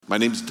My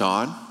name's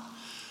Don.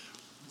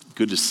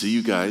 Good to see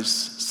you guys.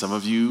 Some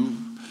of you,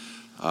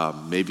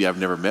 maybe I've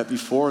never met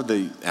before.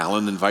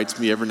 Alan invites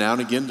me every now and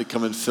again to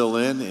come and fill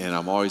in, and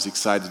I'm always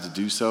excited to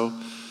do so.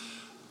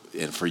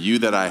 And for you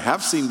that I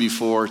have seen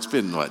before, it's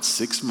been,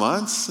 6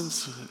 months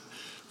since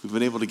we've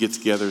been able to get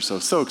together.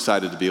 So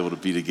excited to be able to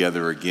be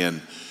together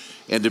again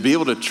and to be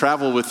able to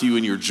travel with you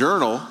in your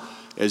journal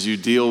as you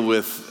deal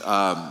with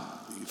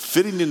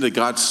fitting into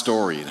God's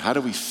story and how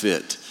do we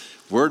fit?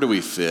 Where do we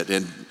fit?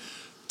 And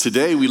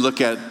today we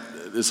look at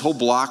this whole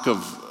block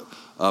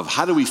of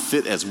how do we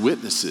fit as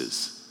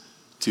witnesses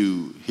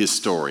to his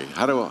story?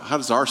 How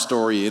does our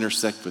story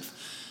intersect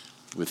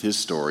with his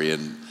story?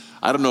 And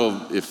I don't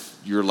know if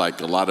you're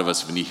like a lot of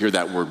us, when you hear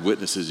that word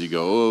witnesses, you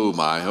go, oh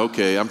my,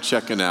 okay, I'm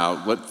checking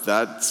out.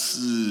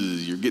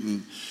 You're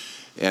getting,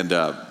 and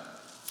I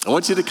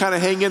want you to kind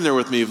of hang in there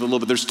with me a little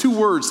bit. There's 2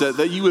 words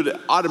that you would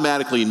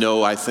automatically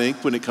know, I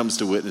think, when it comes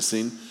to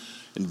witnessing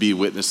and be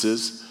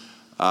witnesses.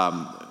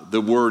 The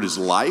word is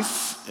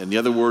life, and the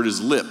other word is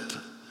lip.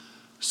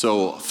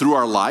 So through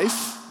our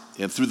life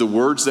and through the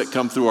words that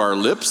come through our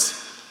lips,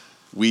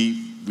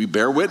 we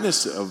bear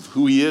witness of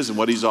who he is and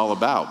what he's all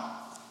about.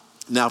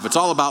 Now, if it's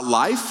all about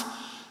life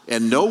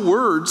and no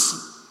words,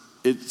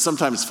 it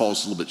sometimes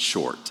falls a little bit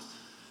short.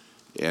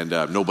 And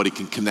nobody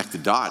can connect the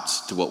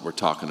dots to what we're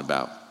talking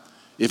about.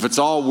 If it's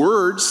all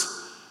words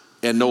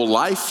and no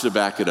life to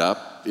back it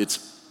up, it's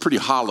pretty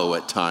hollow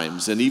at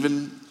times and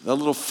even a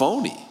little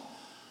phony.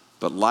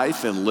 But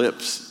life and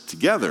lips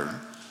together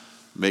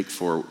make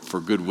for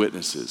good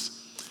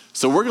witnesses.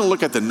 So we're going to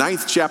look at the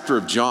 9th chapter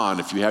of John.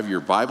 If you have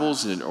your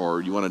Bibles or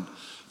you want to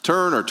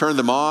turn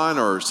them on,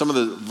 or some of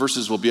the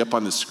verses will be up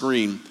on the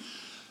screen.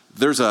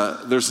 There's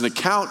an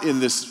account in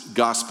this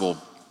gospel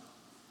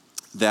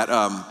that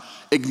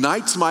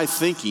ignites my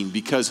thinking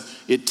because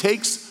it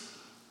takes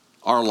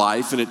our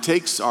life and it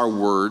takes our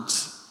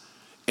words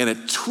and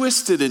it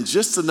twists it in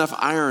just enough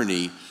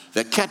irony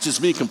that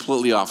catches me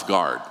completely off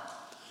guard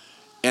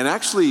and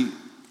actually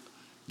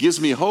gives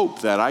me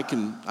hope that I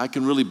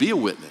can really be a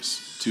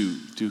witness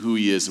to who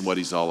he is and what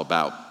he's all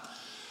about.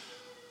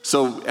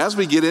 So as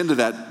we get into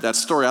that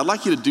story, I'd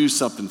like you to do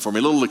something for me,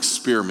 a little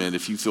experiment.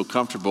 If you feel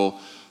comfortable,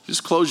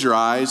 just close your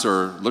eyes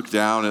or look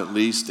down at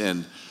least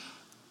and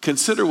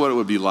consider what it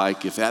would be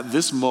like if at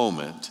this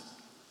moment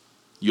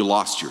you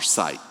lost your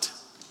sight.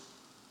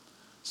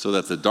 So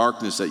that the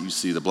darkness that you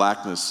see, the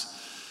blackness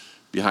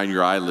behind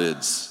your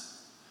eyelids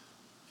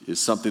is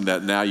something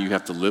that now you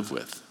have to live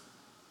with.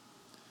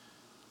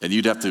 And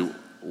you'd have to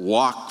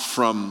walk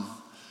from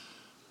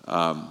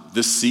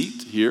this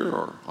seat here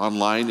or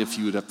online, if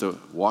you would have to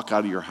walk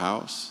out of your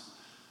house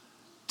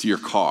to your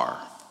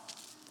car.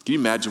 Can you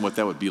imagine what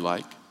that would be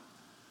like?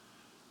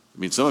 I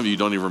mean, some of you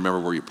don't even remember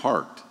where you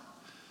parked.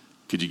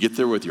 Could you get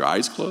there with your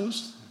eyes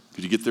closed?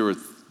 Could you get there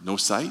with no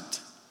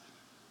sight?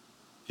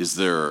 Is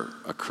there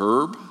a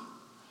curb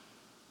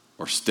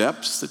or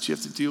steps that you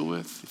have to deal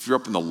with? If you're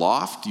up in the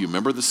loft, do you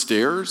remember the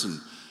stairs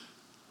and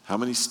how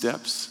many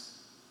steps?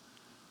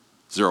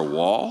 Is there a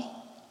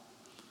wall?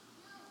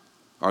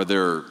 Are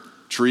there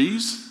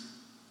trees?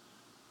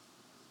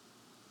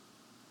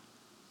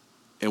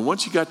 And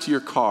once you got to your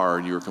car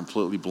and you were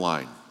completely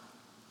blind,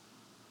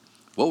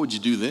 what would you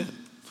do then?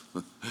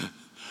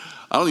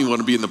 I don't even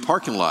want to be in the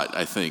parking lot,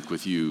 I think,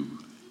 with you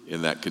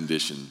in that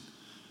condition,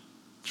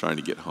 trying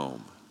to get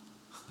home.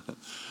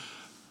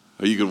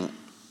 Are you going to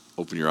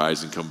open your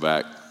eyes and come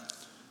back?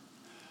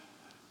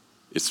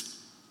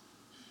 It's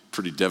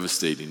pretty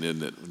devastating,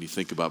 isn't it, when you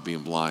think about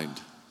being blind?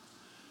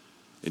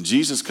 And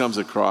Jesus comes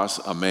across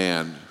a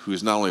man who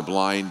is not only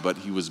blind, but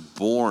he was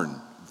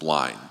born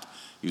blind.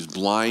 He was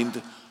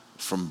blind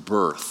from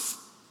birth.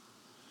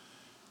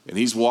 And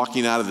he's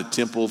walking out of the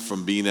temple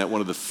from being at one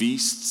of the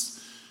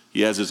feasts.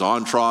 He has his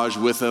entourage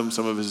with him,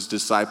 some of his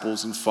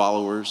disciples and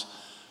followers.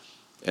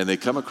 And they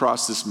come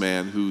across this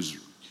man who's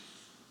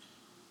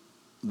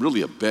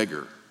really a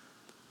beggar.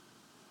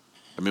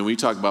 I mean, when you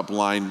talk about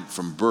blind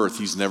from birth,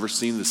 he's never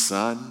seen the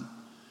sun.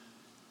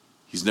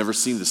 He's never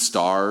seen the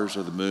stars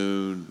or the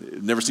moon,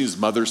 never seen his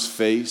mother's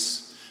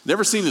face,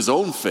 never seen his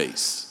own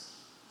face.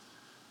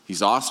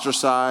 He's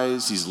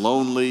ostracized, he's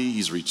lonely,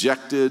 he's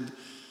rejected.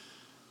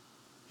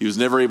 He was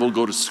never able to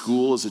go to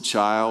school as a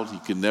child. He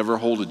could never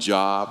hold a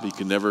job. He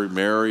could never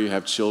marry,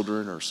 have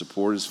children, or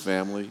support his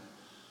family.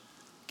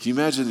 Can you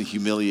imagine the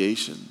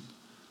humiliation,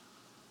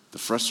 the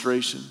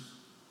frustration?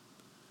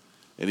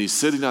 And he's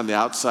sitting on the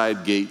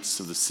outside gates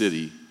of the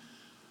city,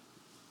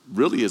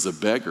 really as a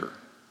beggar,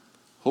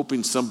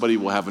 hoping somebody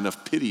will have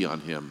enough pity on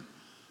him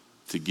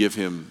to give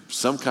him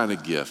some kind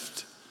of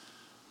gift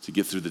to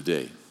get through the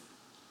day.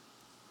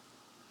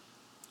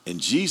 And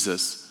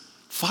Jesus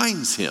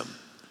finds him,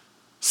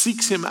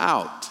 seeks him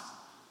out.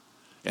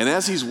 And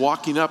as he's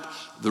walking up,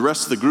 the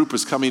rest of the group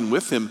is coming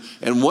with him,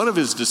 and one of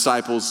his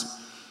disciples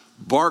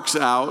barks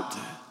out,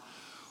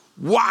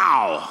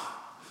 "Wow,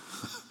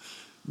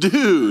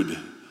 dude,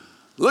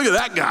 look at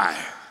that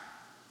guy.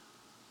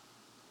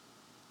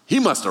 He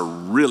must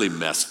have really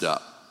messed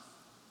up."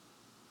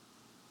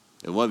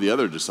 And one of the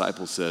other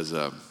disciples says,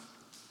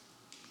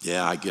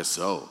 Yeah, I guess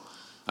so.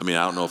 I mean,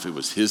 I don't know if it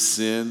was his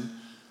sin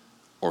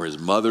or his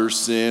mother's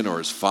sin or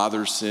his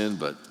father's sin,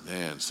 but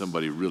man,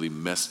 somebody really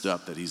messed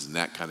up that he's in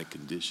that kind of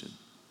condition.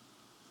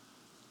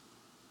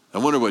 I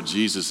wonder what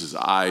Jesus'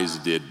 eyes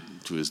did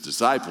to his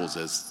disciples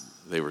as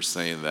they were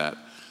saying that.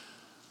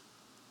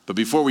 But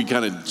before we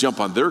kind of jump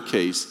on their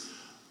case,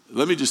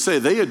 let me just say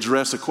they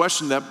address a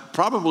question that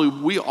probably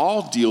we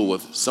all deal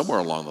with somewhere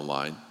along the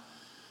line.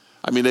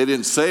 I mean, they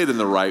didn't say it in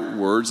the right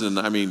words,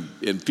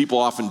 and people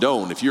often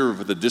don't. If you're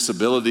with a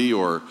disability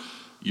or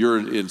you're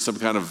in some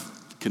kind of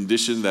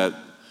condition that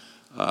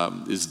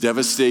is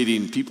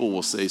devastating, people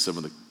will say some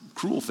of the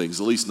cruel things,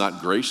 at least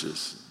not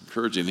gracious,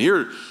 encouraging.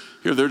 Here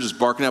they're just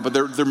barking out, but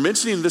they're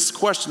mentioning this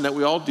question that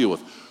we all deal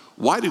with.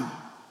 Why do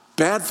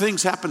bad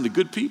things happen to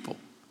good people?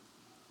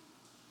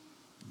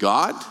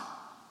 God,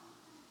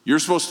 you're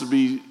supposed to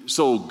be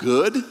so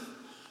good.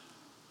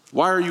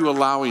 Why are you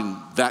allowing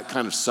that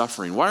kind of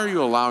suffering? Why are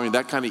you allowing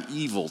that kind of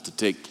evil to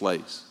take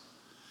place?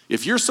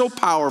 If you're so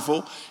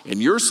powerful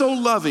and you're so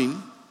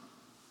loving,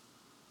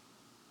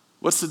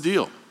 what's the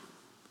deal?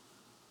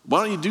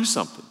 Why don't you do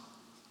something?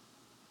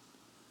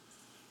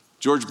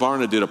 George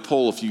Barna did a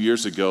poll a few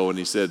years ago, and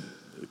he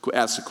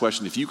asked the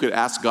question, if you could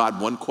ask God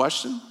one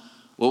question,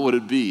 what would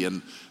it be?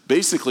 And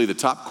basically the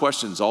top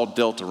questions all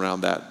dealt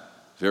around that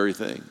very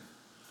thing.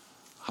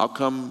 How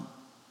come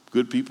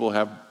good people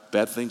have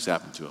bad things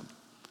happen to them?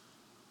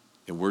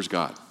 And where's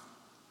God?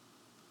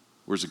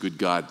 Where's a good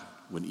God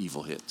when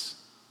evil hits?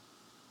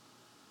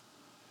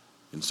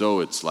 And so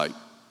it's like,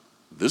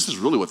 this is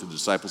really what the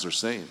disciples are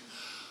saying.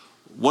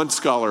 One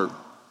scholar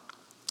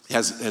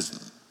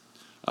has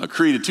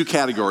created two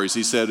categories.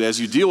 He said, as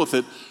you deal with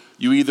it,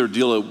 you either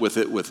deal with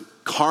it with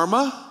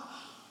karma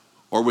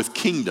or with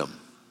kingdom.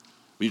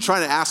 When you're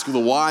trying to ask the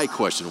why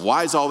question,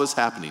 why is all this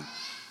happening?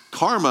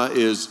 Karma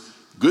is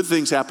good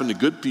things happen to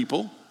good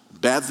people,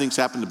 bad things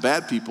happen to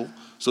bad people.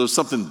 So if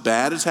something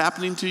bad is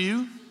happening to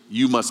you,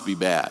 you must be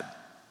bad.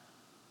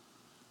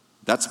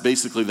 That's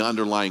basically the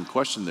underlying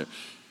question there.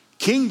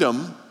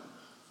 Kingdom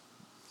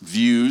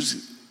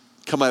views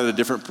come out of a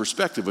different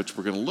perspective, which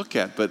we're going to look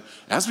at. But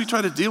as we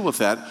try to deal with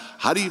that,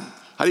 how do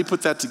you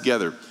put that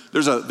together?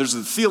 There's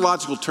a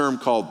theological term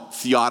called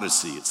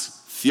theodicy. It's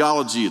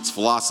theology, it's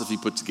philosophy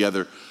put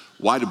together.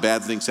 Why do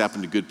bad things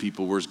happen to good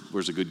people?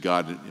 Where's a good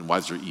God, and why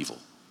is there evil?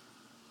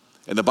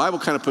 And the Bible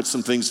kind of puts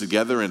some things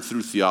together and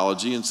through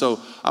theology. And so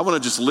I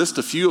want to just list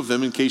a few of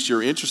them in case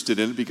you're interested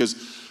in it,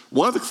 because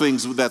one of the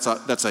things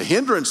that's a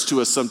hindrance to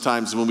us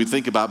sometimes when we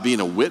think about being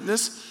a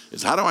witness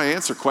is, how do I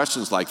answer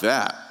questions like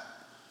that?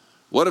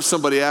 What if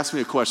somebody asks me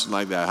a question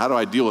like that? How do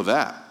I deal with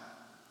that?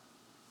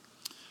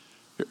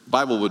 The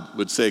Bible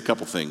would say a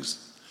couple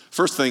things.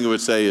 First thing it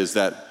would say is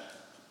that,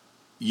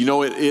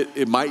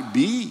 it might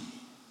be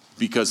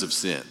because of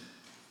sin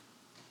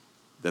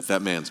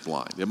that man's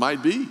blind. It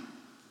might be.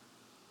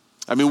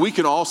 I mean, we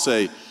can all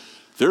say,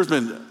 there's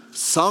been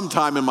some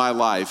time in my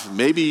life,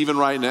 maybe even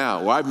right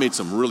now, where I've made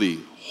some really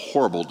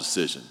horrible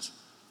decisions,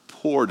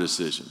 poor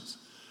decisions,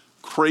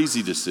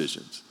 crazy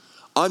decisions,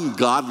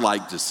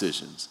 ungodlike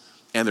decisions,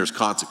 and there's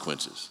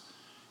consequences.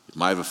 It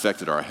might have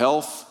affected our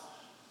health,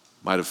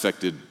 might have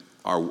affected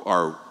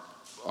our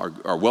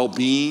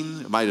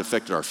well-being, it might have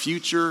affected our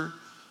future,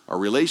 our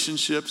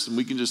relationships, and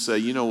we can just say,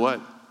 you know what?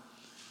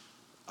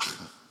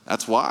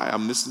 That's why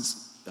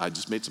I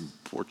just made some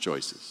poor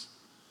choices.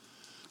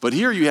 But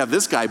here you have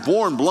this guy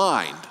born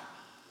blind.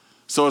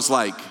 So it's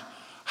like,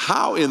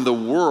 how in the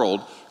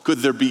world could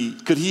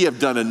he have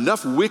done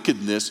enough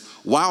wickedness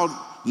while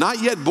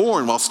not yet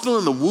born, while still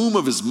in the womb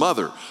of his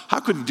mother? How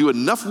could he do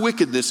enough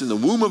wickedness in the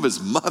womb of his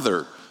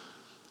mother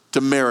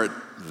to merit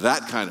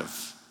that kind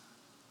of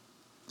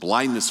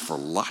blindness for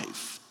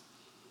life?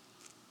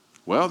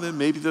 Well, then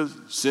maybe the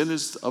sin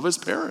is of his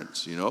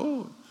parents,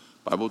 The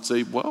Bible would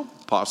say, well,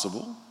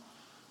 possible,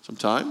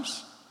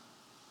 sometimes.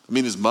 I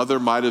mean, his mother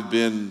might have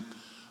been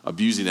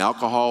abusing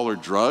alcohol or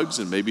drugs,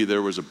 and maybe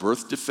there was a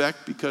birth defect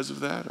because of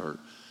that. Or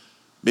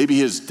maybe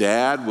his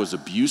dad was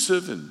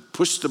abusive and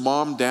pushed the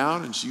mom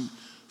down, and she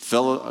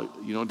fell,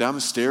 down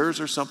the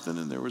stairs or something,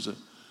 and there was a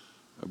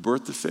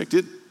birth defect.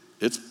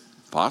 It's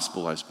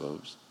possible, I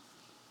suppose.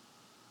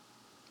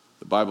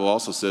 The Bible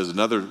also says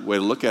another way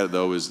to look at it,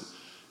 though,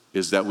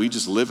 is that we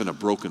just live in a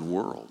broken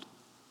world.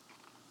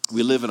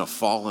 We live in a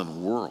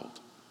fallen world.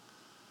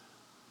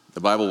 The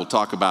Bible will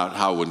talk about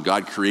how when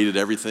God created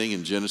everything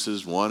in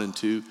Genesis 1 and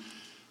 2,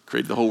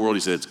 created the whole world,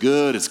 he said, it's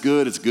good, it's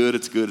good, it's good,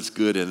 it's good, it's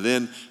good. And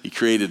then he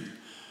created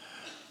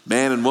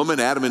man and woman,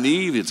 Adam and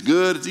Eve. It's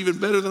good, it's even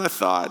better than I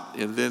thought.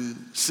 And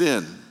then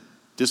sin,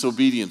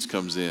 disobedience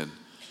comes in,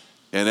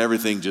 and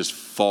everything just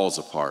falls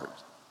apart.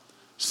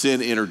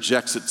 Sin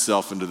interjects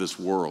itself into this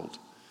world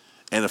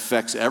and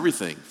affects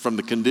everything from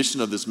the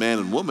condition of this man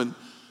and woman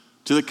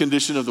to the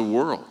condition of the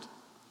world.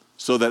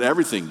 So that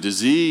everything,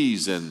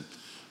 disease and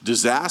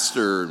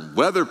disaster,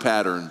 weather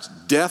patterns,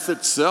 death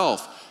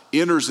itself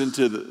enters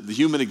into the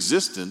human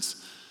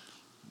existence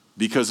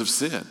because of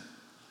sin.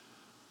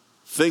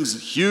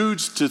 Things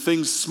huge to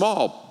things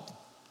small.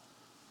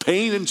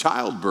 Pain in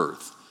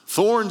childbirth,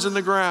 thorns in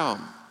the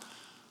ground,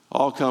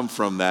 All come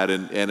from that.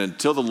 And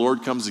until the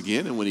Lord comes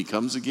again, and when he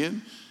comes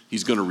again,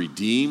 he's going to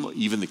redeem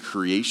even the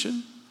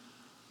creation.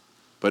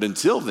 But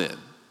until then,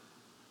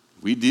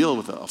 we deal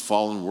with a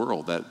fallen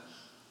world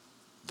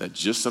that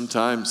just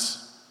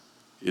sometimes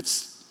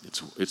it's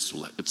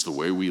the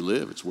way we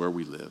live. It's where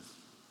we live.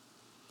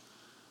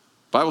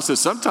 The Bible says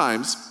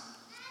sometimes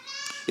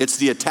it's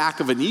the attack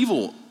of the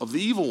evil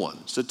one.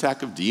 It's the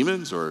attack of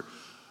demons or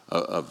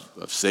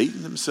of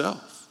Satan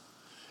himself.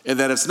 And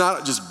that it's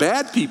not just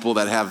bad people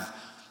that have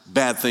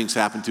bad things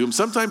happen to them.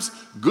 Sometimes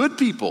good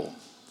people,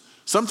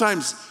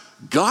 sometimes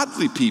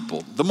godly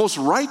people, the most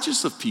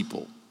righteous of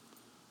people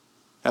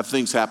have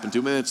things happen to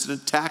them. And it's an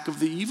attack of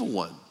the evil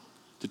one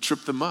to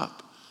trip them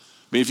up.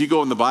 I mean, if you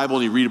go in the Bible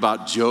and you read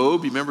about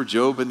Job, you remember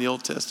Job in the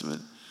Old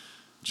Testament?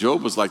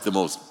 Job was like the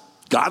most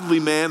godly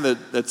man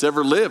that's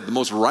ever lived, the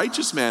most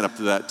righteous man up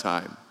to that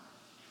time.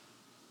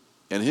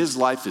 And his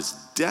life is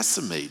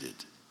decimated.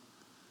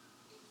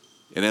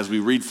 And as we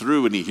read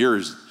through and he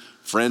hears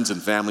friends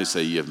and family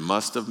say, you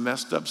must have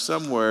messed up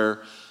somewhere.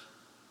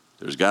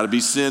 There's got to be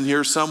sin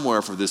here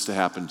somewhere for this to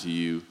happen to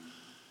you.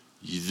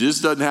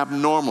 This doesn't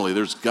happen normally.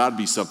 There's got to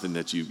be something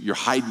that you're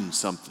hiding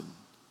something.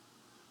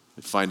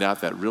 And find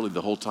out that really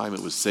the whole time it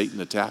was Satan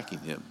attacking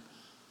him,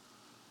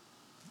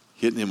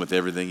 hitting him with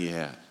everything he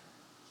had.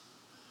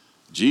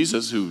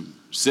 Jesus, who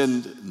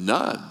sinned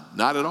none,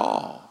 not at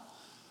all,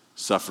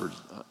 suffered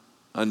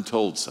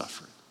untold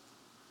suffering.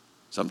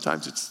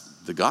 Sometimes it's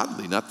the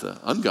godly, not the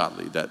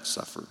ungodly, that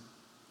suffer.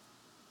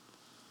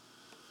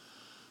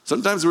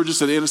 Sometimes we're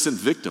just an innocent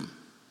victim.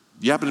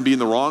 You happen to be in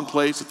the wrong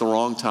place at the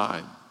wrong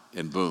time,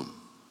 and boom,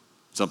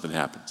 something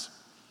happens.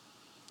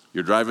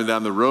 You're driving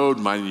down the road,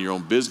 minding your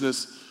own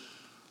business.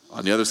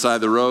 On the other side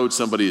of the road,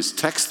 somebody is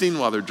texting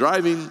while they're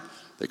driving.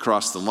 They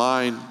cross the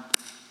line,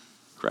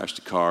 crash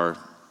the car,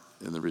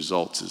 and the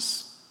result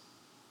is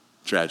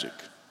tragic.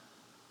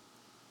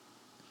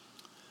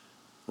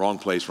 Wrong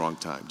place, wrong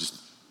time.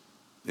 Just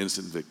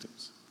innocent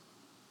victims.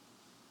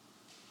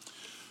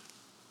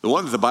 The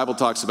one that the Bible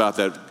talks about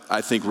that I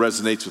think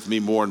resonates with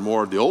me more and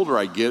more, the older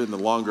I get and the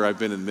longer I've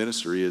been in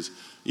ministry, is,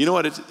 you know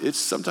what, it's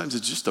sometimes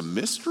it's just a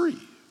mystery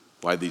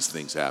why these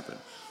things happen.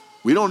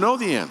 We don't know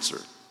the answer.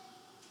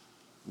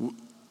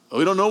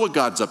 We don't know what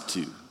God's up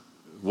to,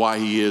 why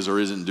he is or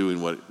isn't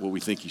doing what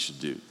we think he should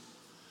do.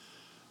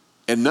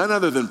 And none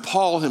other than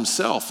Paul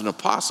himself, an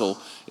apostle,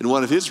 in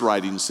one of his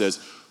writings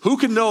says, who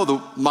can know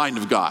the mind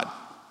of God?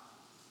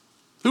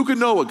 Who can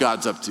know what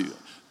God's up to?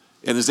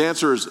 And his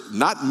answer is,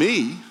 not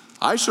me.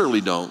 I surely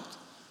don't.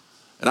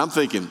 And I'm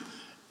thinking,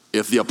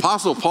 if the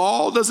apostle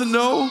Paul doesn't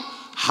know,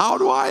 how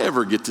do I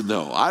ever get to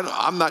know?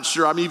 I'm not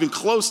sure I'm even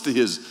close to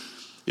his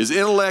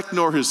intellect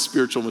nor his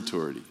spiritual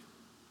maturity.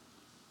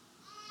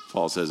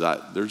 Paul says,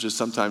 there's just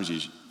sometimes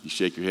you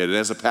shake your head. And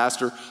as a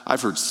pastor,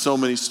 I've heard so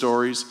many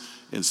stories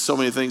and so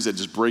many things that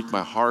just break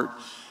my heart.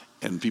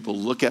 And people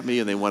look at me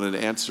and they want an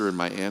answer, and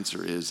my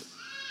answer is,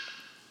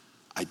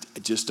 I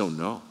just don't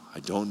know.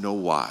 I don't know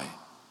why.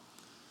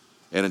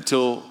 And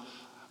until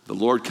the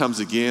Lord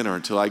comes again, or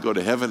until I go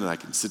to heaven and I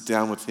can sit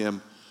down with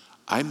him,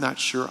 I'm not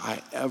sure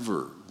I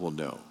ever will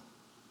know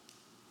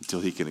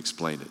until he can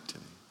explain it to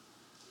me.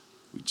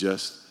 We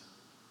just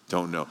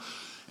don't know.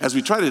 As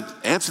we try to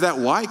answer that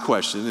why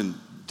question and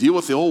deal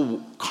with the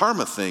whole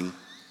karma thing,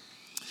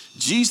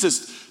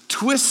 Jesus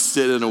twists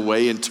it in a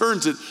way and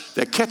turns it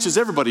that catches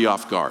everybody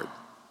off guard.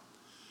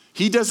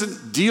 He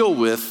doesn't deal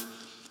with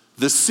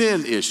the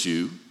sin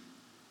issue.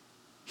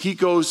 He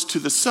goes to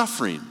the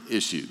suffering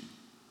issue.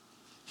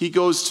 He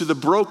goes to the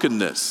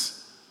brokenness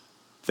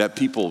that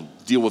people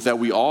deal with, that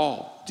we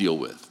all deal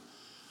with.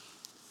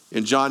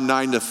 In John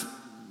 9,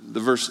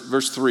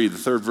 verse 3, the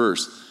third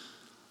verse,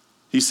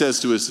 he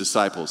says to his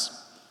disciples,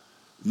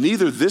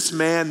 neither this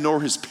man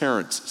nor his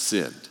parents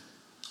sinned,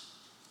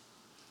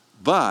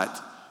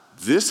 but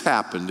this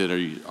happened,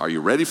 and are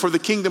you ready for the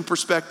kingdom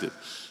perspective?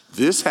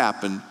 This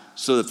happened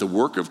so that the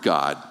work of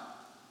God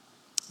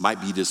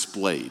might be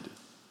displayed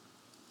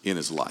in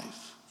his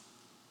life.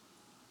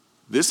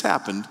 This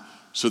happened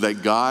so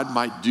that God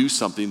might do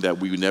something that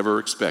we never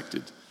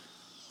expected,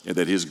 and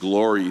that his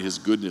glory, his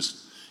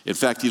goodness. In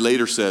fact, he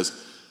later says,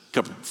 a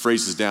couple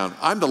phrases down,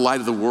 I'm the light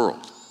of the world.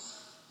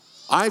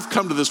 I've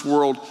come to this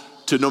world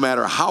to, no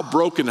matter how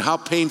broken, how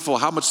painful,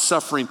 how much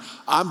suffering,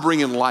 I'm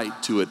bringing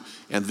light to it.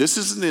 And this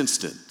is an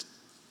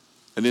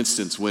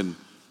instance when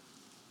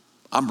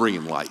I'm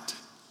bringing light.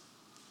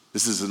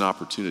 This is an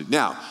opportunity.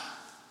 Now,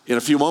 in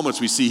a few moments,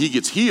 we see he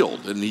gets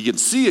healed and he can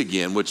see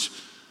again, which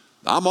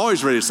I'm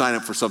always ready to sign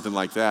up for something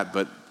like that,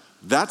 but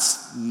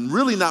that's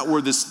really not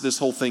where this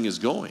whole thing is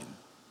going.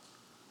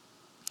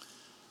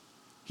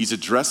 He's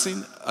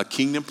addressing a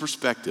kingdom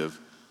perspective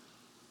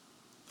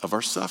of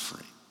our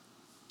suffering,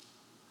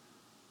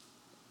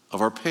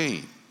 of our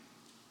pain,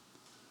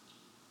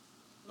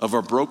 of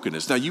our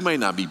brokenness. Now, you may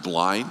not be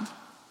blind.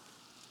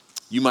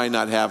 You might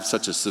not have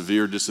such a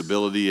severe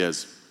disability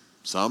as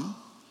some,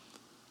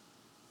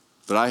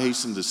 but I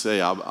hasten to say,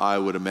 I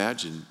would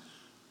imagine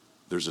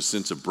there's a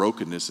sense of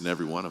brokenness in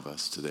every one of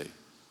us today.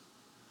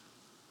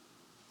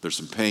 There's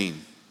some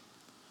pain.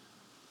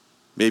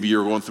 Maybe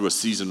you're going through a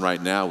season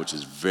right now which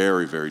is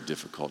very, very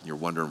difficult, and you're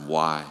wondering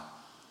why.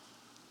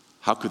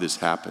 How could this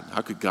happen?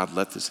 How could God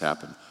let this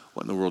happen?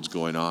 What in the world's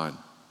going on?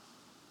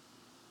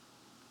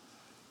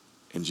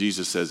 And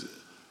Jesus says,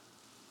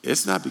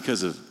 it's not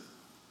because of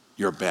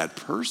you're a bad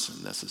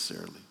person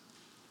necessarily.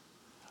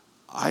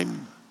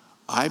 I'm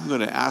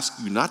going to ask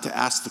you not to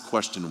ask the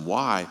question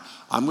why.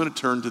 I'm going to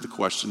turn to the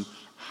question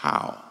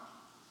how.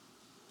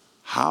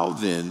 How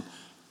then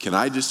can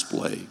I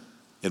display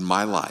in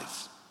my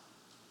life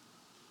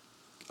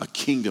a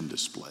kingdom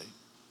display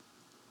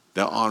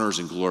that honors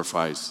and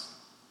glorifies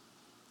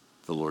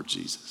the Lord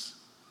Jesus?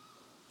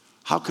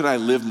 How could I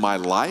live my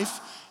life?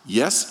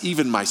 Yes,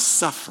 even my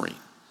suffering.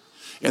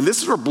 And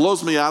this is what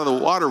blows me out of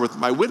the water with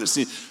my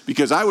witnessing,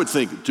 because I would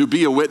think to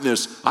be a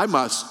witness, I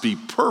must be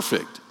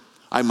perfect.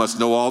 I must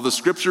know all the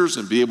scriptures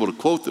and be able to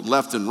quote them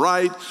left and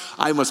right.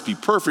 I must be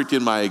perfect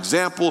in my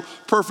example,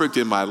 perfect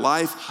in my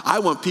life. I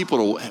want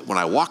people to, when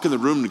I walk in the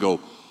room, to go,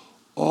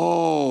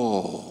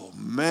 oh,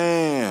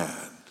 man,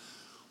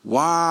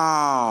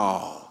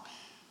 wow,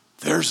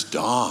 there's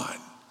Don.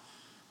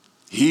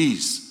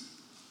 He's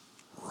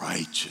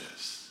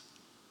righteous.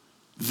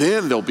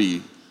 Then they'll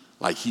be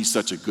like, he's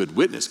such a good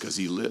witness because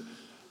he lived.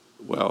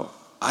 Well,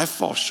 I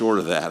fall short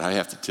of that, I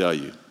have to tell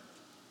you.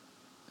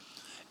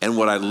 And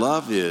what I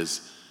love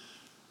is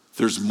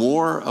there's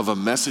more of a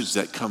message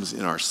that comes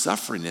in our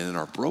suffering and in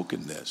our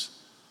brokenness.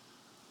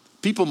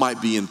 People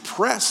might be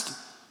impressed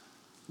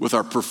with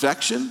our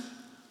perfection,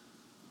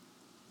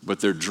 but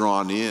they're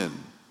drawn in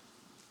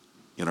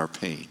our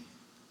pain,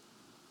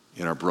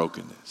 in our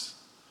brokenness.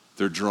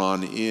 They're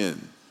drawn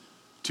in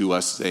to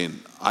us saying,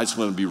 I just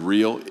want to be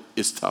real.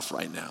 It's tough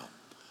right now.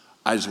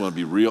 I just want to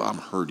be real. I'm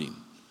hurting.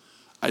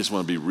 I just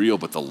want to be real,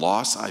 but the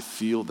loss I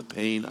feel, the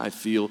pain I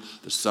feel,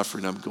 the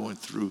suffering I'm going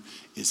through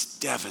is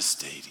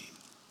devastating.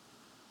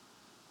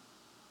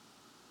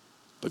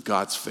 But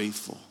God's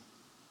faithful,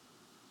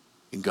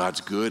 and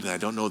God's good, and I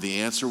don't know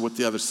the answer, what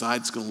the other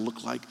side's going to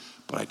look like,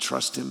 but I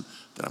trust him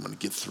that I'm going to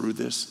get through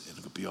this, and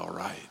it'll be all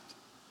right.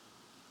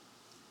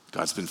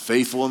 God's been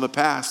faithful in the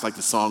past, like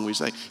the song we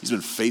sang. He's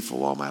been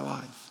faithful all my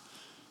life.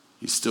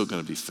 He's still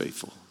going to be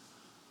faithful.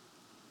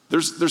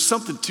 There's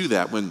something to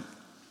that when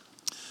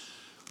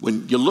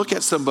you look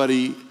at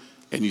somebody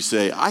and you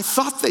say, I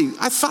thought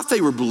they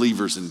were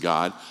believers in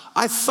God.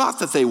 I thought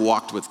that they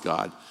walked with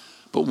God.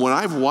 But when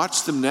I've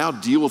watched them now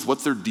deal with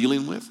what they're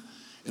dealing with,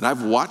 and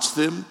I've watched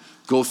them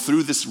go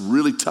through this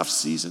really tough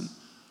season,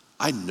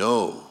 I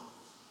know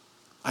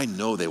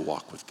they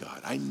walk with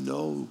God. I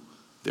know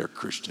they're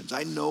Christians.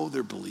 I know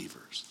they're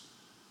believers.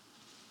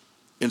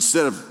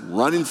 Instead of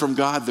running from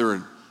God,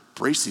 they're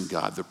embracing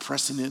God. They're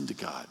pressing into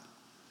God.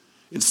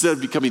 Instead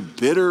of becoming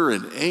bitter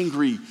and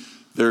angry,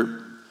 they're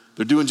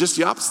doing just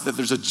the opposite. That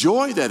there's a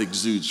joy that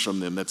exudes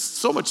from them that's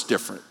so much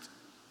different.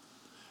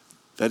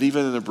 That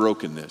even in their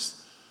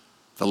brokenness,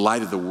 the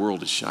light of the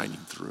world is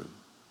shining through.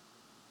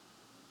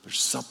 There's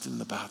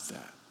something about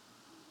that.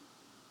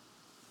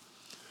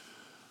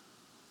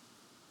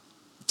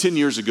 10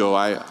 years ago,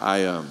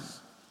 I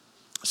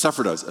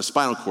suffered a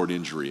spinal cord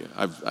injury.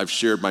 I've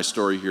shared my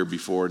story here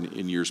before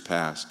in years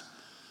past.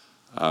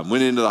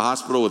 Went into the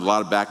hospital with a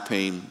lot of back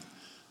pain.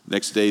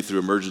 Next day, through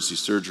emergency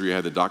surgery, I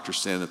had the doctor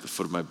standing at the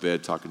foot of my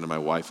bed talking to my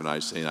wife and I,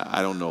 saying,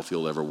 I don't know if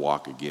he'll ever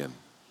walk again.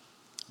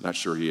 Not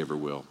sure he ever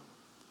will.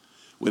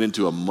 Went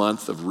into a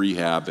month of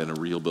rehab in a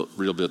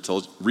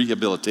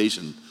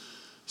rehabilitation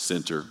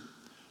center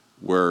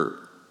where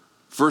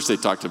first they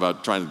talked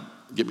about trying to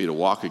get me to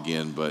walk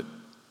again, but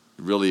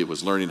really it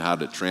was learning how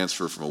to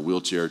transfer from a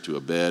wheelchair to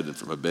a bed, and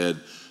from a bed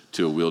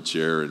to a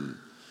wheelchair, and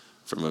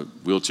from a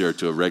wheelchair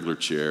to a regular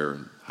chair,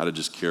 and how to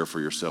just care for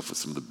yourself with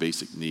some of the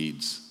basic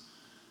needs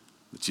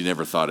that you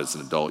never thought as an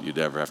adult you'd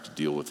ever have to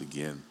deal with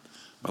again.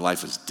 My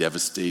life was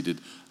devastated.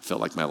 I felt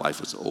like my life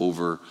was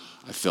over.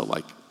 I felt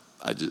like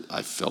I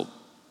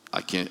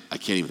can't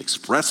even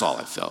express all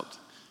I felt.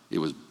 It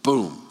was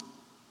boom.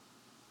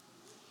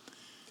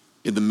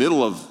 In the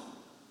middle of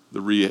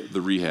the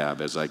rehab,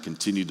 as I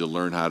continued to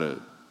learn how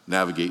to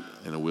navigate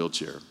in a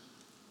wheelchair,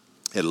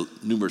 I had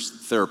numerous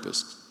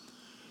therapists.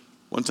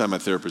 One time my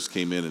therapist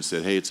came in and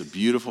said, hey, it's a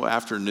beautiful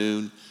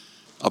afternoon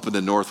up in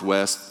the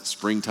Northwest,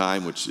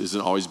 springtime, which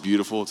isn't always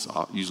beautiful. It's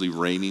usually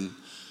raining.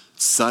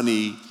 It's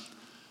sunny.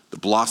 The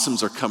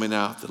blossoms are coming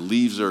out. The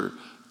leaves are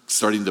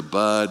starting to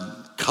bud.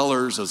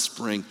 Colors of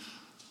spring.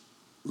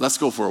 Let's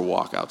go for a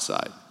walk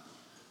outside,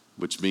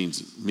 which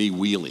means me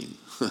wheeling.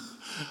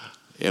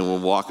 And we're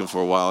walking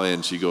for a while,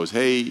 and she goes,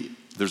 hey,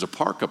 there's a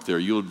park up there.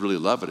 You would really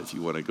love it if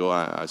you want to go.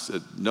 I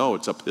said, no,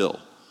 it's uphill.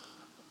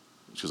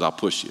 She goes, I'll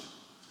push you.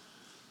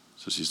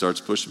 So she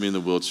starts pushing me in the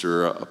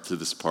wheelchair up to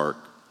this park.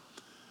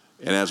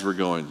 And as we're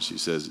going, she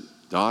says,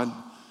 Don,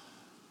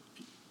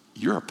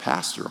 you're a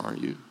pastor,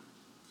 aren't you?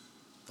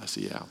 I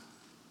said, yeah.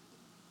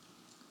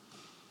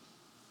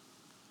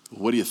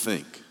 What do you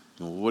think?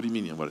 What do you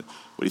mean? What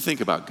do you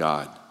think about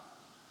God?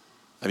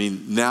 I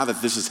mean, now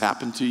that this has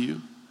happened to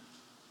you,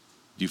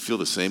 do you feel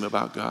the same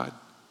about God?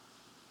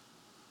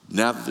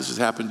 Now that this has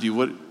happened to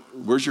you,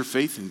 where's your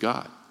faith in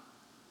God?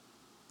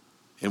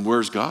 And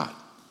where's God?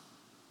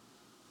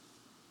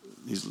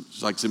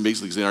 he's like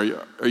basically saying, are you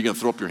going to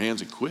throw up your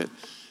hands and quit?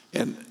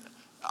 And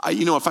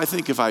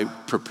if I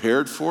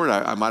prepared for it,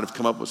 I might have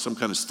come up with some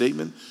kind of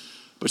statement.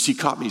 But she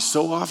caught me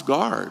so off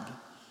guard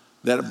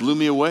that it blew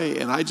me away.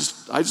 And I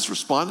just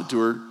responded to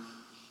her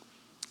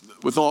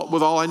with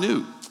all I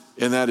knew.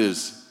 And that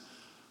is,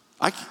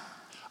 I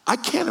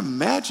can't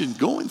imagine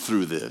going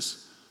through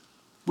this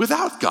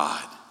without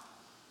God.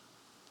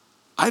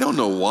 I don't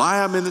know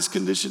why I'm in this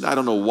condition. I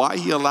don't know why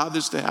he allowed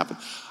this to happen.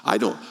 I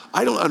don't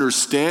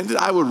understand it.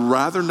 I would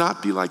rather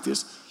not be like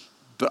this.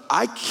 But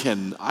I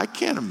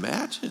can't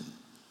imagine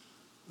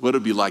what it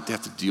would be like to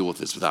have to deal with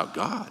this without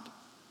God.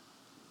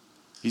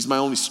 He's my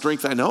only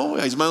strength I know.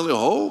 He's my only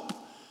hope.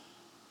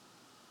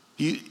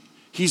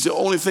 He's the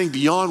only thing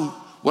beyond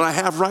what I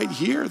have right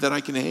here that I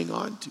can hang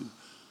on to.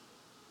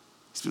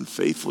 He's been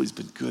faithful. He's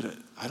been good.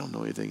 I don't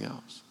know anything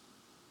else.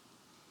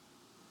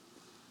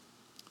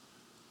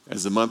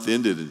 As the month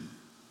ended and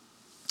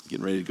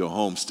getting ready to go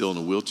home, still in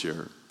a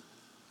wheelchair,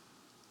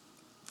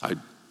 I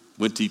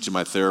went to each of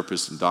my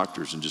therapists and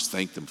doctors and just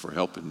thanked them for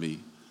helping me.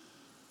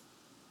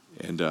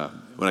 And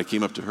when I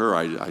came up to her,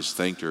 I just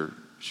thanked her.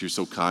 She was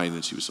so kind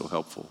and she was so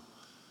helpful.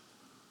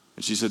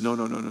 And she said, no,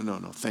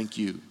 thank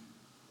you.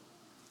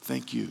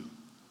 Thank you.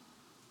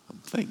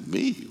 Thank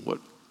me? What?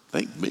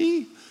 Thank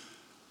me?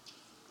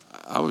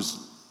 I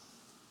was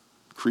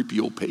a creepy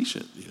old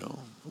patient,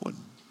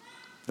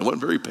 I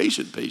wasn't very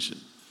patient.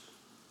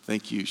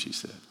 Thank you, she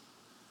said.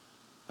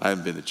 I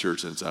haven't been to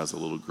church since I was a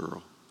little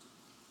girl.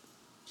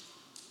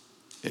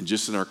 And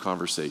just in our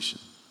conversation,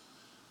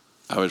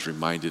 I was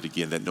reminded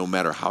again that no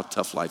matter how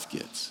tough life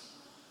gets,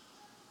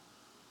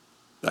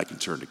 that I can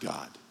turn to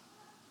God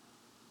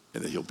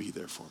and that he'll be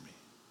there for me.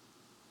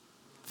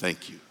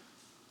 Thank you.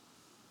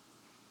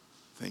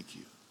 Thank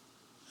you.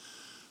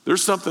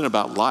 There's something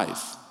about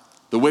life,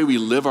 the way we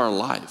live our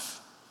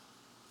life,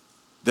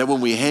 that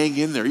when we hang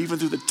in there, even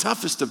through the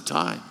toughest of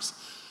times,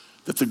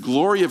 that the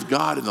glory of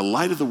God and the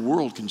light of the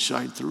world can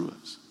shine through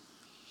us.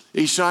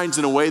 He shines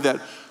in a way that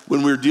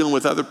when we're dealing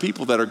with other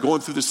people that are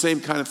going through the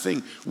same kind of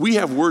thing, we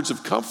have words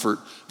of comfort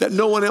that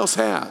no one else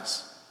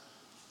has.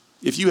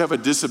 If you have a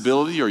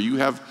disability or you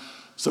have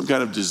some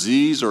kind of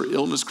disease or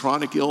illness,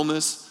 chronic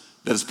illness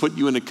that has put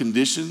you in a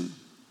condition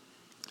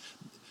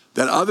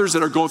that others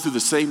that are going through the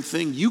same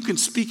thing, you can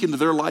speak into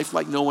their life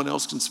like no one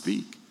else can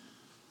speak.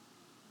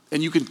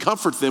 And you can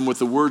comfort them with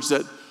the words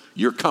that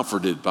you're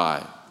comforted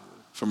by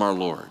from our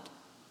Lord.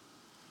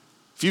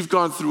 If you've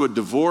gone through a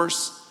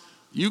divorce,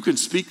 you can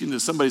speak into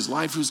somebody's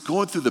life who's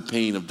going through the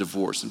pain of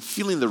divorce and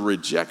feeling the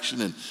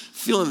rejection and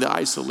feeling the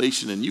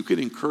isolation, and you can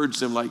encourage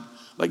them like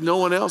no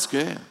one else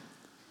can.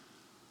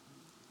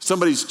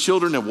 Somebody's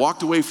children have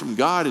walked away from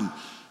God, and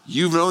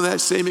you've known that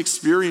same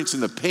experience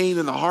and the pain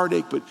and the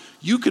heartache, but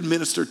you can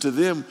minister to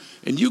them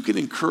and you can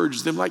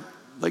encourage them like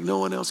no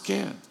one else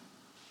can.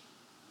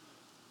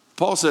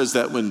 Paul says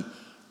that when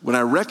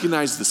I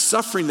recognize the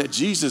suffering that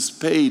Jesus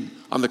paid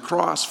on the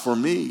cross for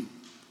me,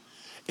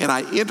 and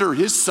I enter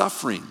his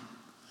suffering,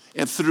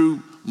 and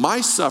through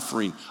my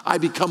suffering, I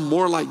become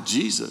more like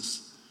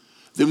Jesus,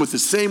 then with the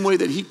same way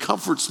that he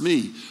comforts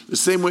me, the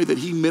same way that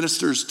he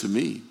ministers to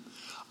me,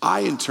 I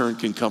in turn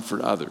can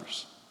comfort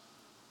others.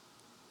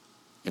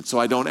 And so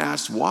I don't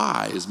ask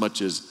why as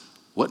much as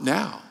what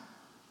now?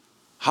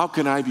 How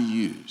can I be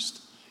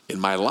used in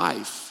my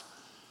life?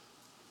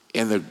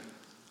 And the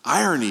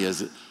irony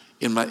is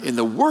in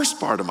the worst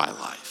part of my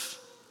life,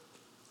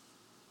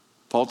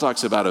 Paul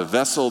talks about a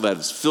vessel that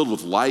is filled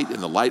with light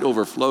and the light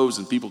overflows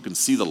and people can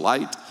see the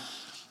light.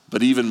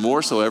 But even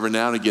more so, every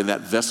now and again, that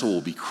vessel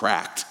will be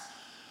cracked.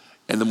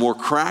 And the more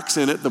cracks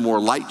in it, the more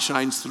light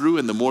shines through.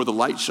 And the more the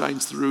light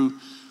shines through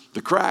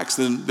the cracks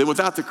than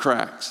without the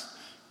cracks.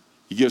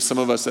 He gives some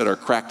of us that are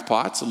cracked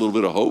pots a little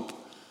bit of hope.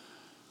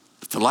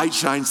 But the light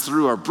shines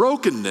through our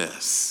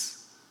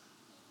brokenness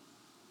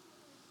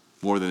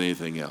more than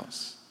anything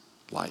else.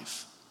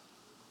 Life.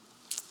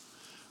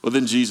 Well,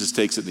 then Jesus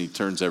takes it and he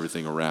turns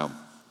everything around.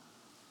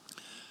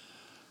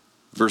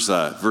 Verse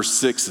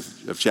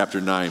 6 of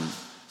chapter 9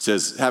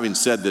 says, having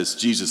said this,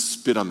 Jesus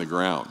spit on the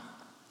ground.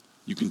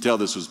 You can tell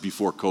this was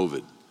before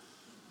COVID.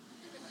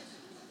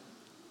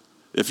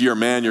 If you're a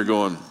man, you're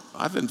going,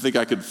 I didn't think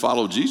I could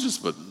follow Jesus,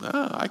 but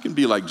I can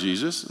be like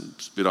Jesus and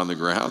spit on the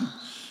ground.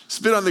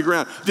 Spit on the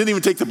ground. Didn't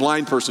even take the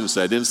blind person to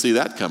say, I didn't see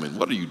that coming.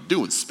 What are you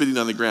doing, spitting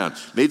on the ground?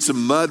 Made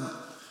some mud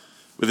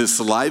with his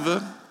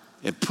saliva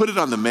and put it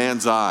on the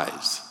man's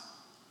eyes.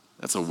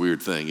 That's a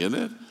weird thing, isn't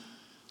it?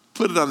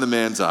 Put it on the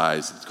man's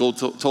eyes.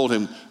 Told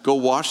him, go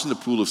wash in the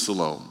pool of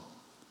Siloam.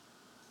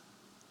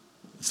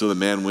 So the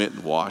man went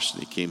and washed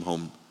and he came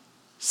home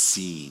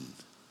seeing.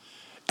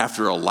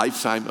 After a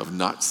lifetime of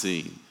not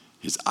seeing,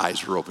 his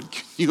eyes were open.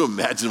 Can you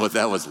imagine what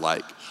that was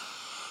like?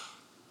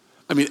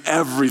 I mean,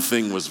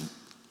 everything was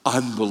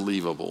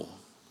unbelievable.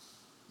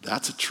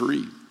 That's a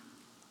tree.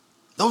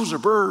 Those are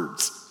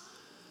birds.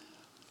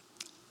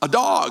 A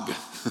dog.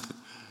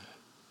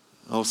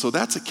 Oh, so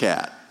that's a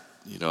cat.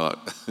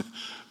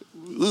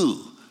 Ooh,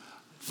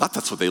 thought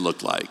that's what they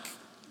looked like.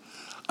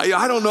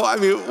 I don't know. I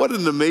mean, what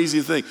an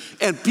amazing thing.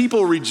 And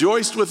people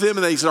rejoiced with him,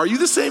 and they said, are you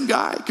the same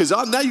guy? Because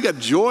now you got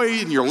joy,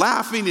 and you're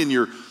laughing, and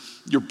you're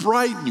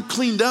bright, and you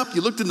cleaned up.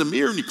 You looked in the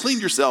mirror, and you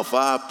cleaned yourself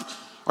up.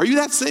 Are you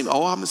that same?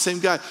 Oh, I'm the same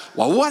guy.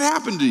 Well, what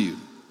happened to you?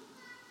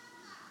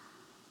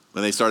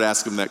 When they start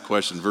asking him that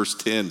question, verse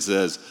 10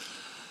 says,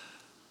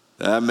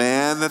 that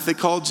man that they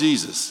called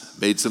Jesus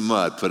made some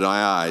mud, put it in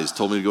my eyes,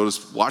 told me to go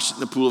to wash it in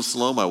the pool of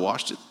Siloam. I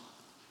washed it.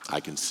 I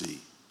can see.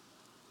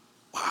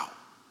 Wow.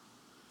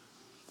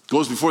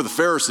 Goes before the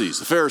Pharisees.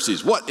 The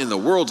Pharisees, what in the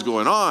world's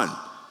going on?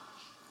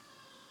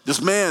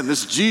 This man,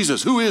 this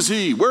Jesus, who is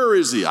he? Where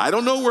is he? I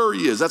don't know where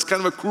he is. That's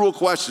kind of a cruel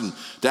question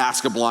to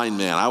ask a blind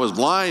man. I was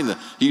blind.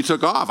 He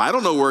took off. I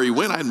don't know where he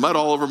went. I had mud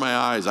all over my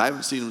eyes. I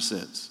haven't seen him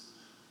since.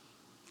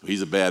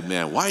 He's a bad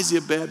man. Why is he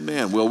a bad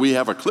man? Well, we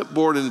have a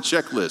clipboard and a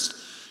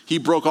checklist. He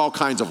broke all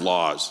kinds of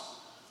laws.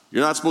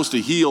 You're not supposed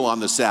to heal on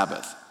the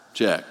Sabbath.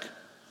 Check.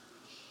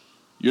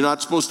 You're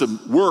not supposed to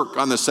work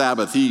on the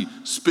Sabbath. He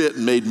spit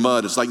and made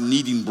mud. It's like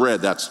kneading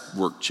bread. That's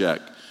work.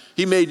 Check.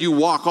 He made you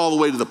walk all the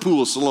way to the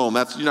pool of Siloam.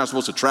 You're not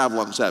supposed to travel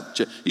on the Sabbath.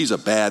 Check. He's a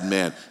bad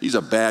man. He's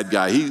a bad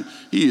guy. He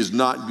is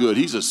not good.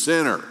 He's a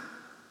sinner.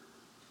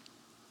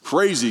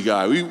 Crazy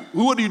guy.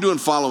 What are you doing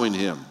following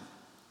him?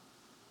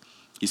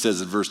 He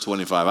says in verse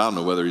 25, I don't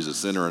know whether he's a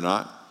sinner or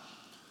not.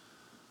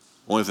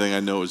 Only thing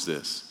I know is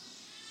this.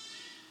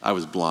 I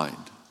was blind,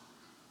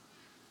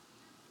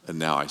 and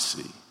now I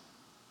see.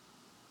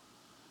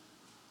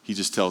 He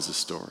just tells a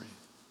story.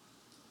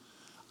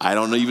 I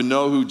don't even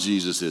know who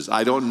Jesus is.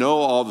 I don't know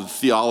all the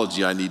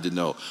theology I need to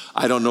know.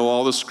 I don't know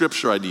all the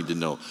scripture I need to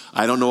know.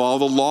 I don't know all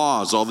the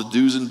laws, all the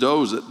do's and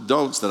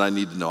don'ts that I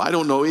need to know. I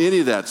don't know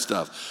any of that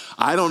stuff.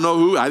 I don't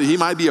know he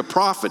might be a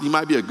prophet. He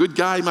might be a good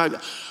guy.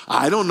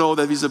 I don't know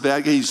that he's a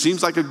bad guy. He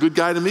seems like a good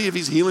guy to me if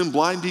he's healing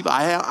blind people.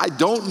 I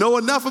don't know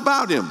enough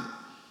about him.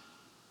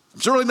 I'm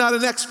certainly not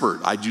an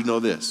expert. I do know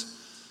this.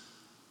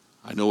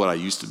 I know what I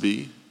used to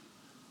be,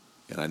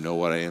 and I know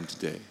what I am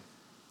today.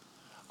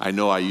 I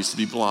know I used to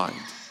be blind.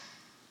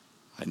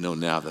 I know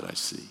now that I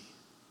see.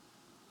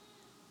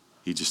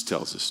 He just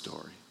tells a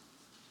story.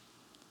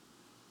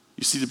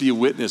 You see, to be a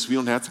witness, we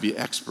don't have to be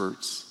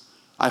experts.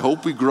 I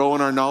hope we grow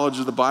in our knowledge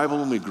of the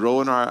Bible and we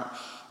grow in our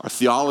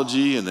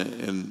theology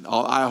and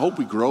all, I hope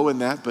we grow in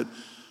that, but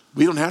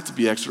we don't have to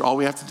be expert. All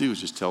we have to do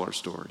is just tell our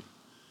story.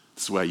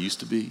 This is the way I used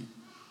to be.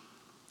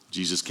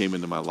 Jesus came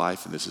into my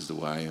life, and this is the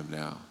way I am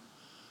now.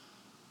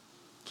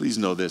 Please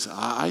know this.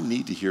 I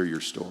need to hear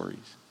your stories.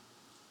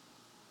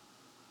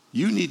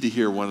 You need to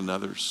hear one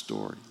another's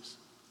stories.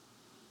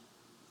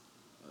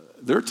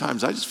 There are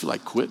times I just feel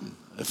like quitting.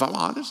 If I'm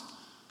honest,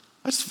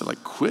 I just feel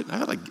like quitting.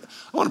 I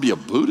want to be a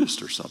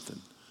Buddhist or something.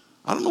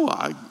 I don't know.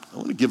 I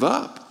want to give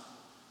up.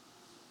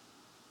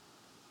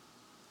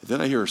 And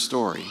then I hear a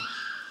story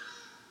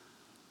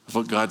of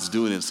what God's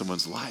doing in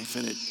someone's life,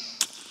 and it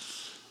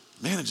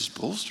just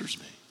bolsters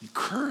me,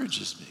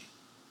 encourages me.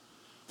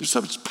 There's so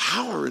much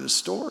power in a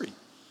story.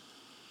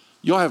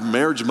 You all have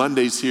Marriage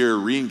Mondays here,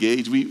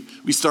 Reengage.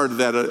 We started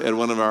that at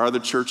one of our other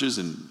churches,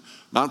 and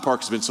Mountain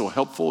Park has been so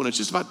helpful, and it's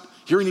just about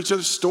hearing each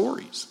other's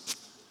stories.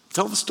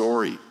 Tell the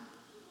story.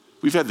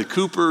 We've had the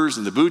Coopers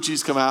and the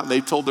Bucci's come out, and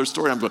they've told their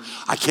story. I'm going,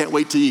 I can't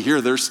wait till you hear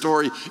their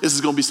story. This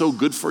is going to be so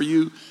good for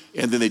you.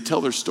 And then they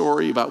tell their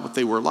story about what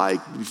they were like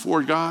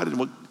before God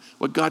and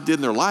what God did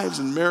in their lives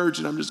and marriage,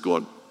 and I'm just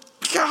going,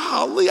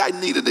 golly, I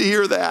needed to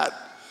hear that.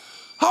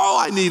 Oh,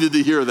 I needed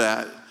to hear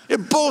that.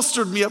 It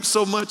bolstered me up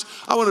so much.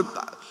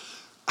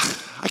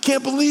 I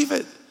can't believe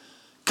it.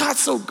 God's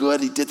so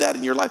good. He did that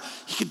in your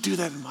life. He could do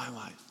that in my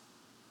life.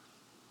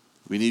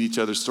 We need each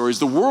other's stories.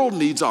 The world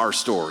needs our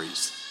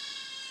stories.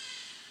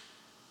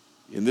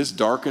 In this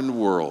darkened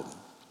world,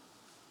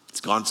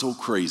 it's gone so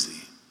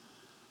crazy.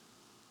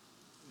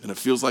 And it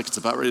feels like it's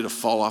about ready to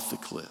fall off the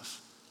cliff.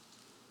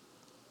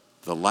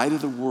 The light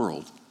of the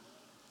world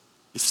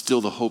is still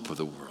the hope of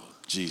the world,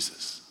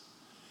 Jesus.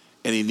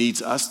 And he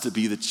needs us to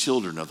be the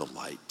children of the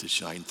light to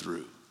shine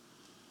through.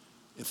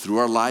 And through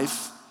our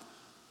life,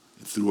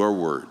 and through our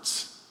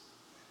words,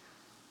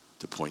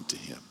 to point to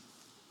him.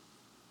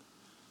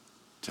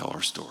 Tell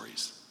our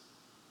stories.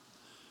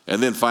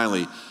 And then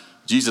finally,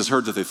 Jesus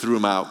heard that they threw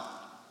him out.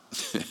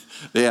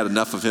 They had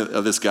enough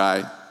of this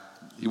guy.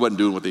 He wasn't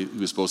doing what he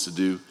was supposed to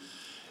do.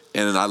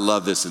 And then I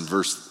love this in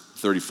verse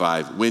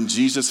 35. When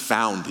Jesus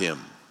found him,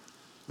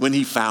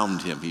 he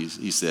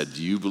said,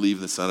 do you believe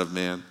in the Son of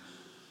Man?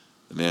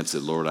 The man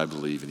said, Lord, I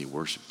believe, and he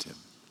worshiped him.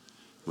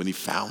 When he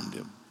found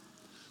him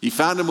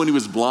when he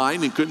was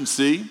blind and couldn't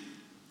see,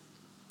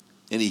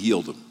 and he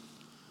healed him.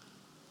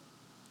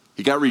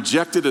 He got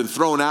rejected and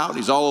thrown out.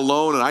 He's all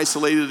alone and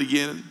isolated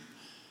again.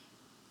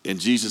 And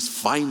Jesus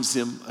finds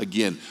him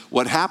again.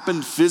 What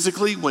happened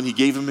physically when he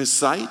gave him his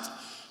sight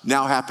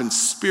now happens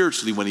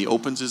spiritually when he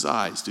opens his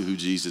eyes to who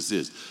Jesus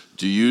is.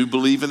 Do you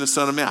believe in the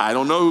Son of Man? I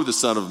don't know who the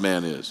Son of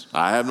Man is.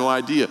 I have no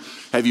idea.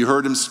 Have you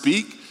heard him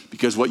speak?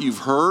 Because what you've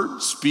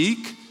heard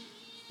speak,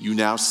 you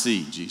now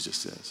see, Jesus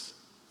says.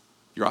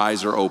 Your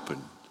eyes are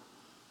open.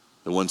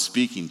 The one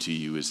speaking to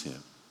you is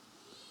him.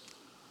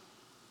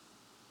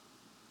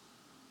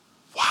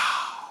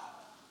 Wow.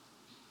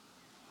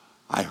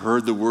 I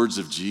heard the words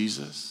of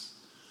Jesus.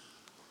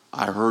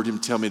 I heard him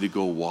tell me to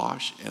go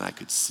wash, and I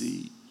could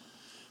see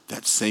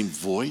that same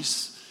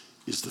voice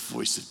is the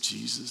voice of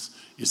Jesus,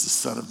 is the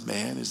Son of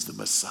Man, is the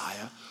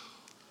Messiah.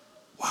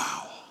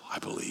 Wow, I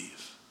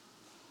believe.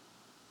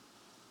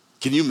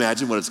 Can you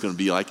imagine what it's going to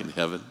be like in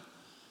heaven?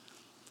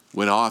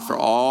 When after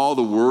all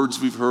the words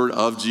we've heard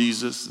of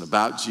Jesus and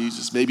about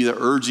Jesus, maybe the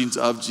urgings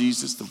of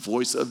Jesus, the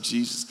voice of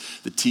Jesus,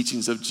 the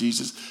teachings of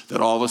Jesus, that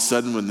all of a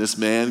sudden when this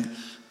man,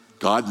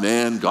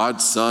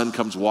 God's Son,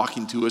 comes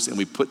walking to us and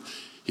we put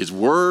his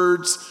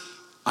words,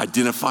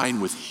 identifying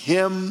with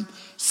him,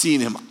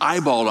 seeing him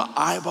eyeball to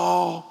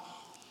eyeball.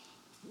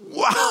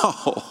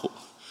 Wow.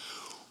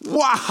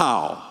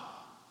 Wow.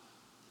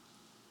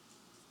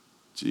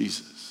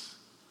 Jesus.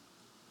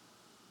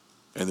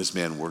 And this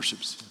man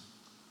worships him.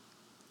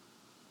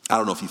 I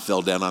don't know if he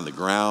fell down on the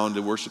ground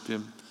to worship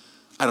him.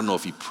 I don't know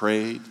if he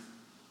prayed.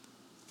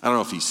 I don't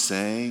know if he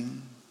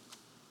sang,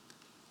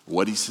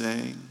 what he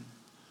sang.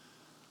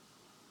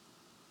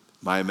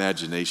 My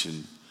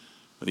imagination,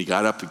 when he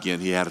got up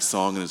again, he had a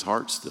song in his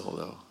heart still,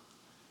 though.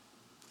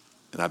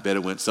 And I bet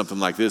it went something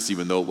like this,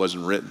 even though it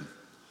wasn't written.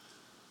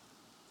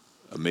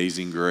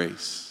 Amazing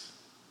grace.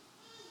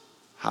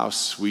 How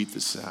sweet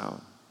the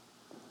sound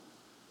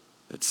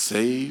that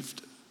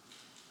saved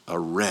a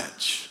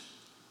wretch,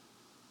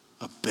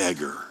 a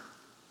beggar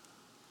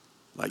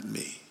like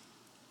me.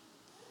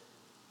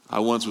 I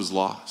once was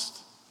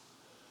lost,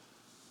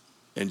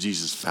 and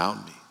Jesus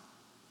found me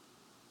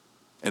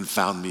and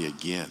found me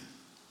again.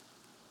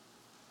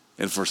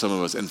 And for some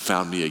of us, and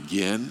found me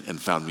again,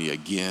 and found me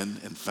again,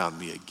 and found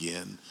me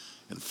again,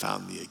 and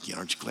found me again.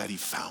 Aren't you glad he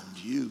found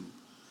you?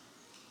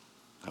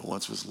 I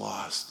once was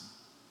lost,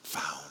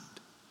 found.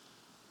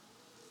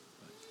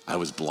 I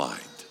was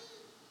blind,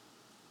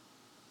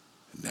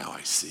 and now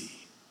I see.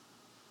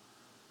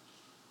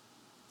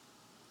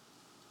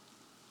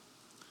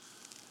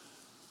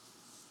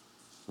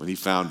 When he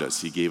found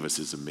us, he gave us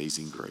his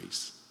amazing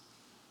grace.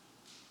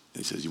 And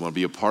he says, you want to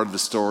be a part of the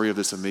story of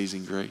this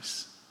amazing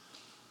grace?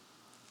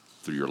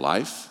 Through your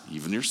life,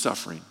 even your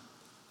suffering,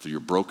 through your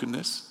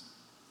brokenness,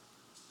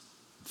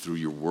 through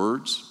your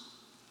words,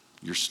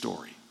 your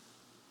story.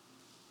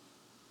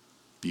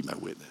 Be my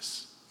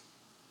witness.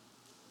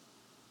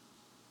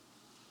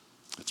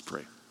 Let's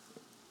pray.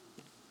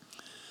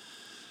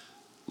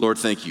 Lord,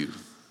 thank you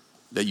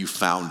that you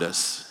found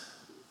us.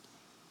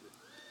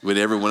 When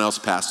everyone else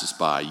passed us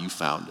by, you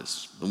found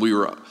us. When we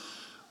were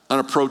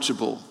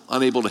unapproachable,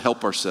 unable to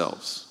help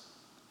ourselves,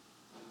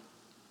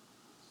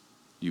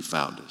 you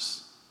found us.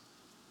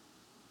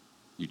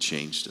 You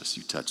changed us.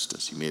 You touched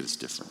us. You made us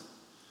different.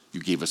 You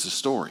gave us a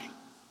story.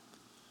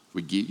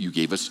 You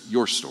gave us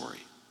your story.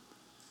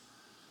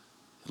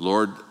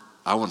 Lord,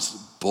 I want to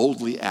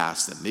boldly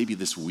ask that maybe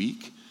this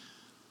week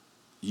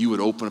you would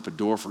open up a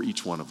door for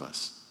each one of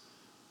us.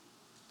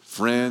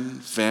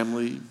 Friend,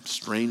 family,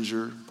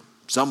 stranger,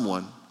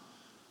 someone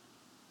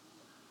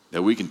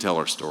that we can tell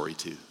our story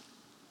to.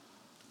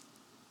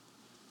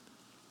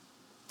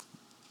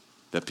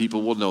 That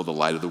people will know the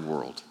light of the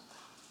world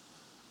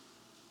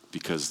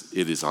because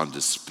it is on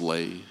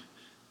display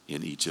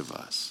in each of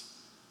us.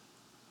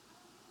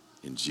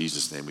 In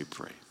Jesus' name we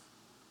pray.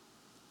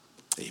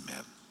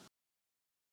 Amen.